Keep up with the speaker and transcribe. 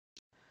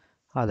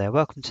Hi there,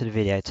 welcome to the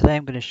video. Today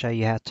I'm going to show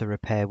you how to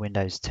repair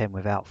Windows 10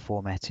 without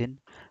formatting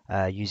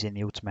using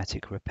the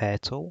automatic repair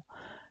tool.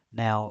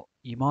 Now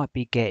you might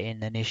be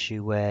getting an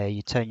issue where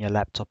you turn your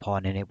laptop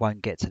on and it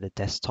won't get to the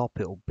desktop.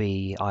 It will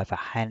be either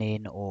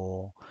hanging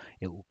or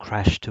it will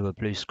crash to a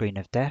blue screen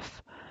of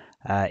death.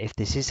 If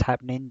this is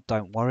happening,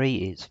 don't worry,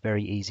 it's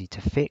very easy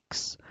to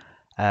fix.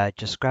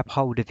 Just grab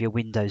hold of your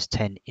Windows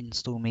 10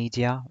 install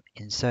media,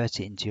 insert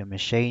it into your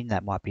machine.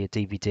 That might be a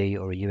DVD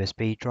or a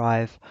USB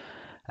drive.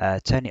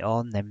 Turn it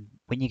on, then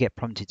when you get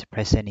prompted to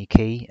press any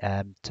key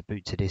to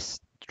boot to this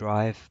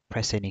drive,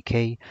 press any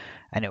key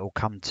and it will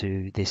come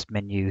to this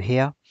menu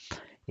here.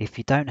 If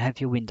you don't have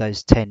your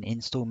Windows 10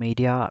 install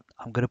media,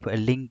 I'm going to put a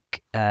link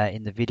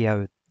in the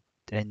video,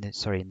 in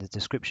the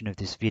description of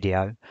this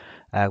video,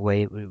 where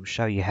it will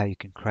show you how you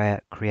can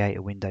create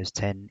a Windows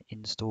 10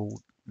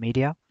 install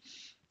media.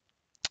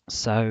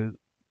 So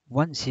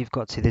once you've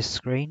got to this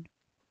screen,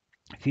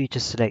 if you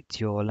just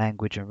select your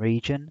language and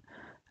region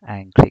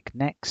and click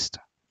next.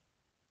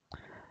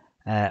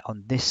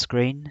 On this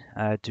screen,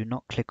 do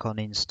not click on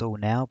install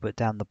now, but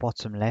down the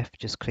bottom left,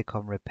 just click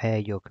on repair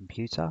your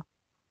computer.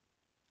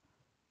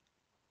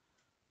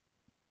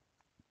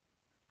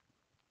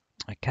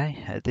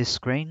 Okay, at this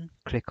screen,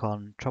 click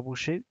on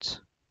Troubleshoot,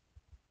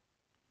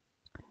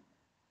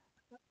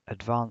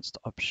 Advanced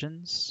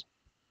Options,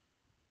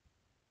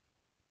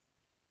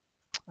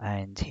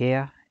 and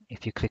here,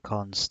 if you click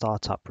on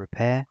Startup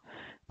Repair,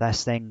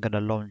 that's then going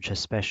to launch a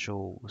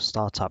special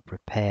Startup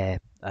Repair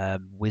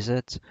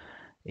wizard.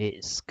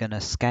 It's going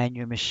to scan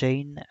your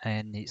machine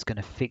and it's going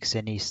to fix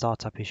any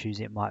startup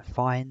issues it might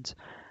find.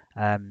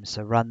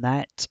 So run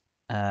that.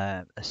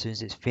 As soon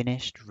as it's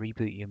finished,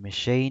 reboot your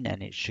machine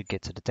and it should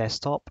get to the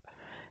desktop.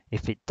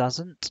 If it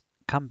doesn't,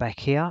 come back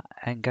here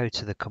and go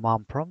to the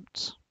command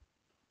prompt.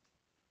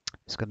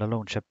 It's going to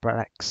launch a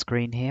black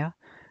screen here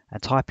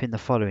and type in the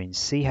following: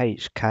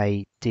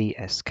 chkdsk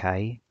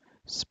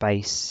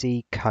space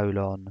c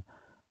colon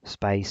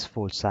space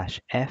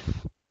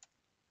 /f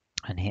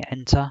and hit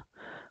enter.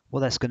 What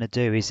that's going to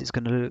do is it's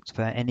going to look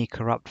for any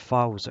corrupt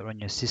files that are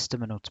on your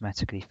system and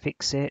automatically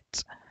fix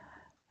it.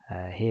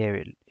 Here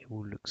it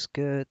all looks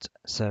good.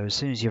 So as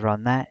soon as you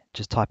run that,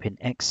 just type in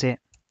exit,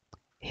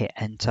 hit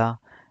enter,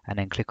 and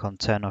then click on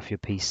turn off your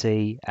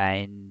PC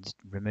and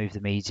remove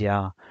the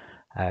media.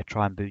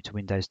 Try and boot to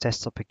Windows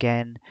Desktop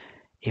again.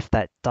 If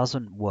that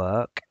doesn't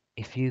work,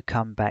 if you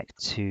come back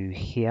to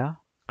here,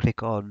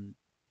 click on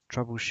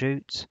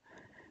Troubleshoot,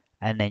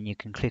 and then you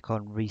can click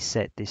on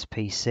reset this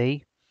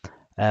PC.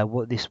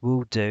 What this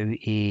will do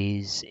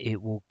is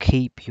it will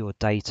keep your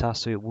data,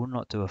 so it will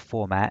not do a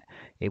format.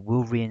 It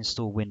will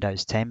reinstall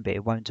Windows 10, but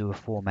it won't do a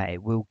format.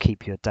 It will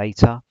keep your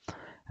data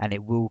and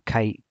it will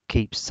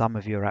keep some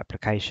of your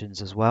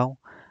applications as well.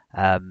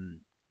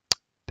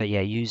 But yeah,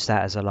 use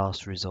that as a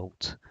last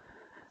resort.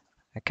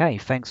 Okay,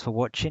 thanks for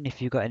watching.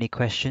 If you've got any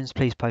questions,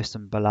 please post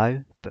them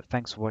below. But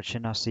thanks for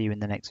watching. I'll see you in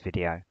the next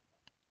video.